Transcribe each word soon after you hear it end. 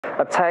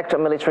attacked a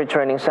military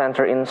training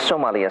center in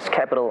Somalia's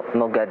capital,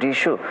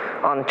 Mogadishu,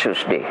 on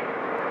Tuesday.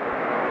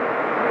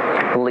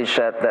 Police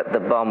said that the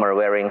bomber,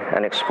 wearing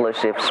an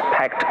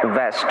explosives-packed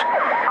vest,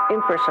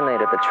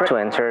 impersonated the train to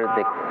enter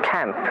the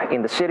camp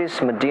in the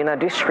city's Medina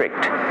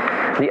district.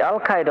 The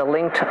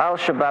Al-Qaeda-linked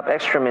Al-Shabaab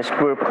extremist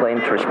group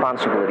claimed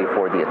responsibility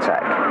for the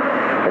attack.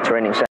 The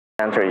training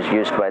center is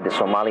used by the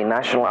Somali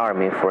National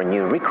Army for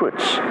new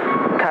recruits.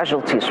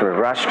 Casualties were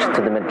rushed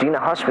to the Medina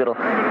hospital,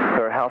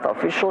 where health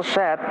officials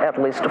said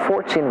at least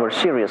 14 were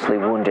seriously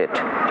wounded.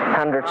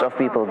 Hundreds of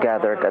people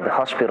gathered at the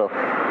hospital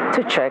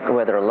to check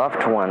whether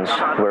loved ones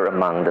were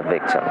among the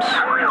victims.